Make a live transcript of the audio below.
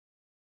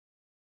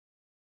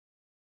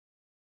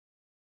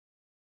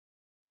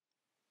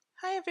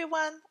Hi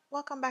everyone,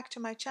 welcome back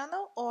to my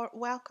channel, or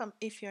welcome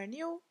if you're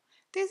new.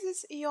 This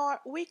is your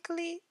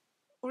weekly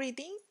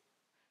reading.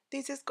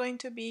 This is going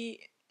to be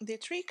the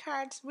 3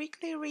 cards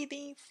weekly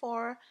reading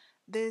for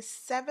the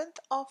 7th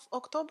of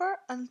October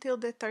until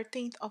the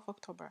 13th of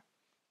October.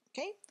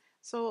 Okay,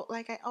 so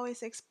like I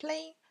always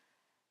explain,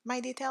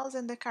 my details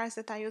and the cards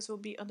that I use will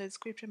be on the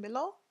description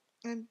below.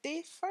 And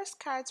the first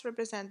cards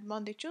represent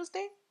Monday,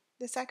 Tuesday,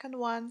 the second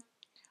one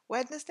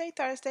Wednesday,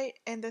 Thursday,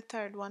 and the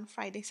third one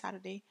Friday,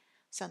 Saturday,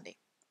 Sunday.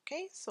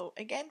 Okay, so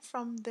again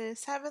from the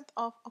 7th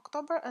of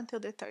October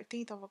until the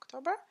 13th of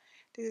October,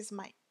 this is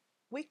my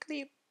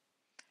weekly,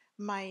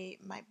 my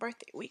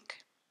birthday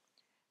week.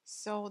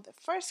 So the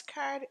first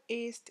card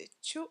is the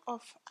Two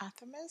of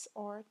Athamas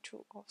or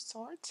Two of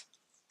Swords,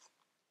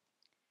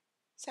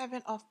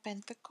 Seven of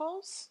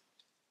Pentacles,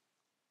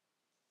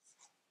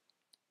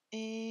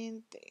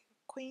 and the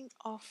Queen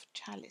of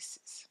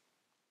Chalices.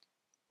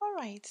 All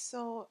right,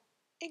 so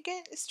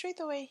again, straight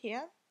away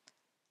here,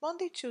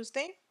 Monday,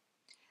 Tuesday,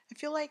 I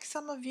feel like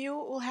some of you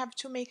will have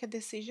to make a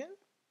decision,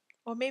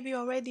 or maybe you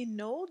already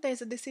know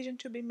there's a decision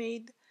to be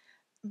made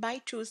by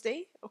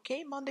Tuesday.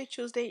 Okay, Monday,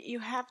 Tuesday, you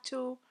have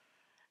to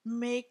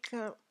make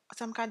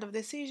some kind of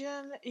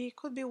decision. It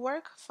could be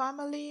work,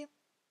 family,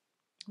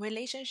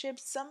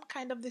 relationships, some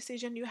kind of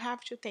decision you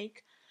have to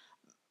take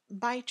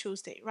by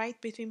Tuesday,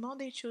 right? Between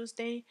Monday,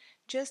 Tuesday,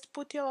 just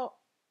put your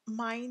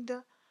mind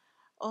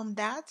on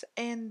that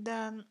and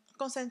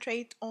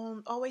concentrate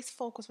on always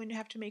focus when you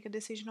have to make a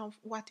decision of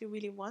what you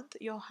really want,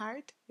 your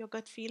heart, your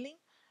gut feeling.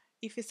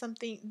 If it's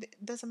something,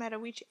 doesn't matter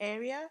which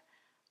area,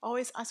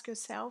 always ask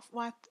yourself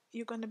what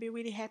you're going to be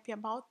really happy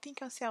about.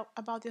 Think yourself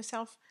about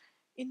yourself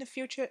in the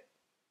future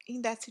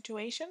in that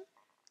situation,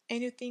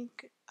 and you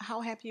think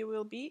how happy you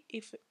will be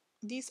if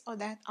this or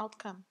that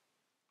outcome,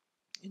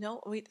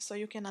 so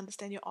you can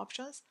understand your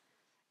options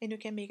and you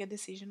can make a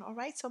decision. All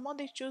right, so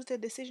Monday, Tuesday,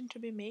 decision to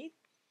be made.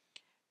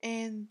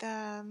 And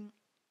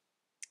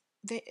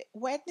the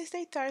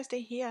Wednesday,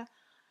 Thursday here,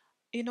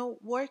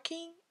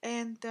 working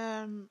and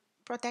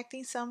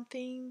protecting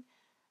something,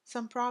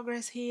 some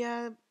progress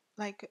here,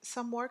 like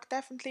some work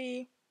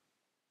definitely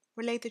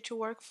related to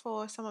work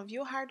for some of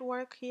you, hard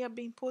work here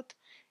being put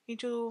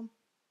into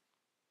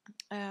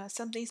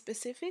something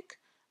specific,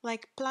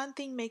 like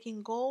planting,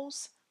 making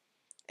goals,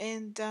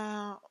 and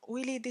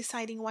really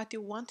deciding what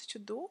you want to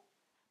do.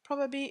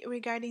 Probably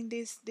regarding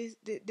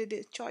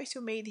the choice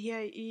you made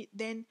here,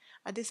 then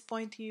at this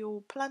point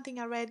you planting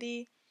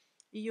already,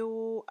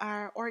 you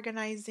are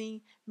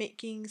organizing,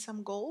 making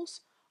some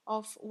goals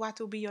of what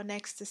will be your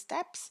next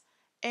steps,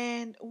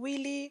 and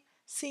really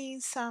seeing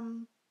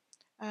some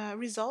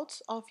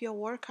results of your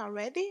work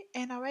already,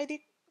 and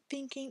already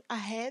thinking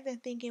ahead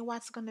and thinking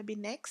what's going to be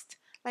next.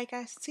 Like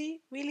I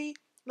see really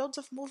loads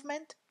of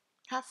movement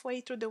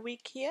halfway through the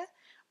week here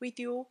with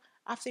you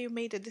after you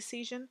made a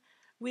decision,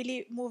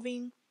 really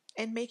moving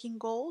and making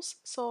goals.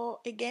 So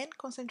again,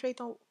 concentrate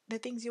on the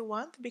things you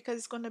want, because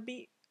it's going to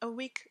be a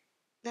week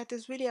that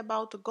is really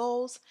about the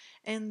goals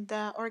and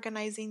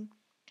organizing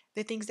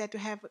the things that you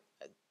have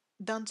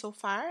done so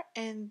far,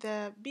 and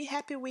be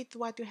happy with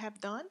what you have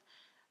done,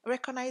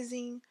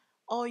 recognizing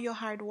all your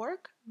hard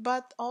work,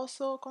 but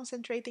also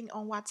concentrating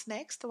on what's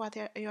next, what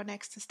are your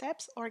next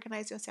steps,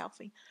 organize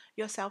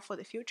yourself for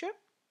the future.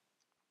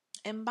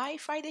 And by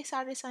Friday,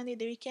 Saturday, Sunday,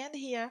 the weekend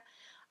here,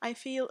 I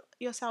feel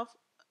yourself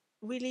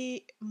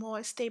really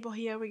more stable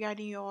here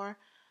regarding your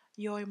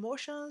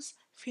emotions,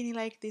 feeling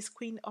like this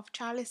Queen of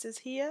Chalices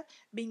here,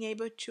 being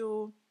able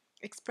to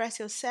express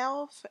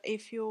yourself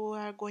if you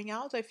are going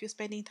out or if you're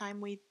spending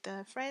time with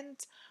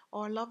friends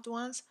or loved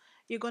ones.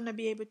 You're going to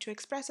be able to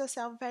express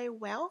yourself very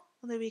well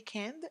on the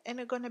weekend, and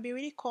you're going to be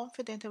really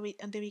confident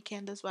on the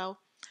weekend as well,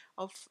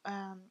 of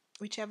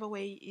whichever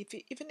way,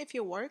 even if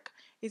you work,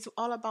 it's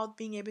all about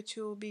being able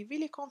to be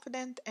really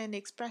confident and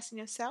expressing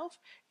yourself.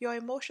 Your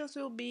emotions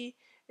will be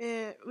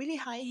really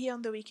high here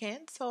on the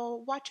weekend,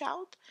 so watch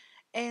out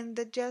and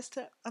just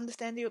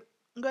understand you're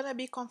gonna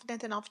be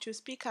confident enough to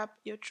speak up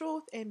your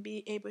truth and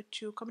be able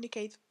to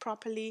communicate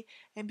properly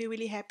and be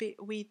really happy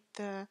with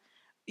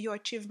your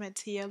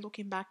achievements here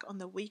looking back on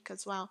the week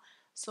as well.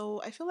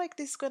 So I feel like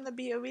this is gonna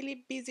be a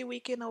really busy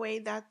week in a way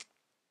that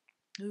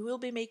you will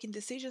be making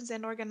decisions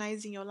and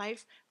organizing your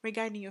life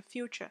regarding your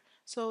future.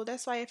 So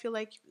that's why I feel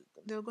like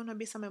there are going to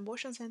be some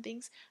emotions and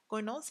things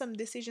going on, some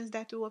decisions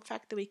that will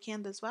affect the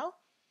weekend as well.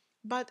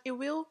 But it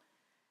will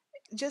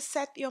just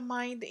set your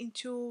mind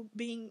into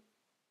being,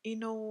 you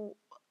know,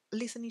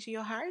 listening to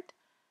your heart,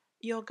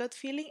 your gut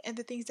feeling, and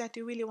the things that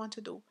you really want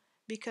to do.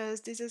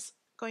 Because this is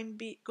going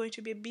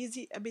to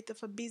be a bit of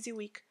a busy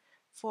week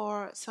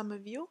for some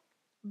of you.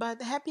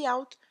 But happy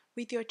out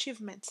with your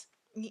achievements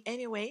in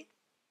any way,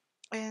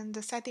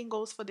 and setting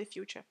goals for the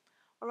future.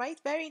 All right,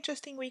 very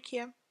interesting week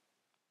here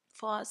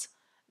for us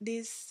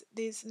this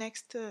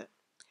next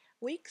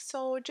week.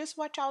 So just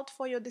watch out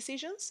for your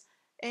decisions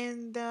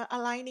and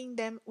aligning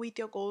them with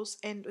your goals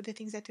and the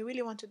things that you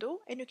really want to do,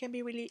 and you can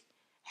be really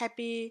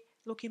happy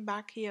looking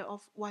back here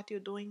of what you're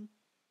doing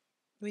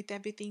with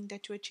everything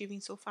that you're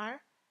achieving so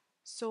far.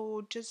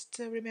 So just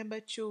remember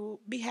to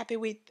be happy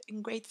with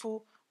and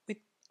grateful with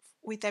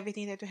with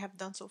everything that you have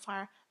done so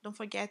far. Don't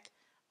forget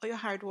all your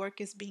hard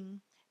work is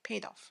being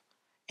paid off,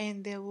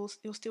 and they will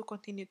you'll still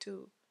continue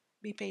to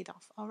be paid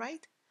off. All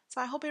right.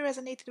 So I hope it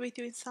resonated with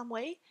you in some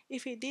way.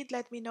 If it did,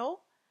 let me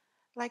know.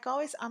 Like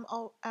always,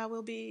 I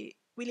will be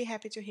really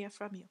happy to hear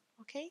from you.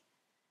 Okay.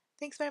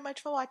 Thanks very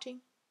much for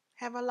watching.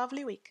 Have a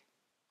lovely week.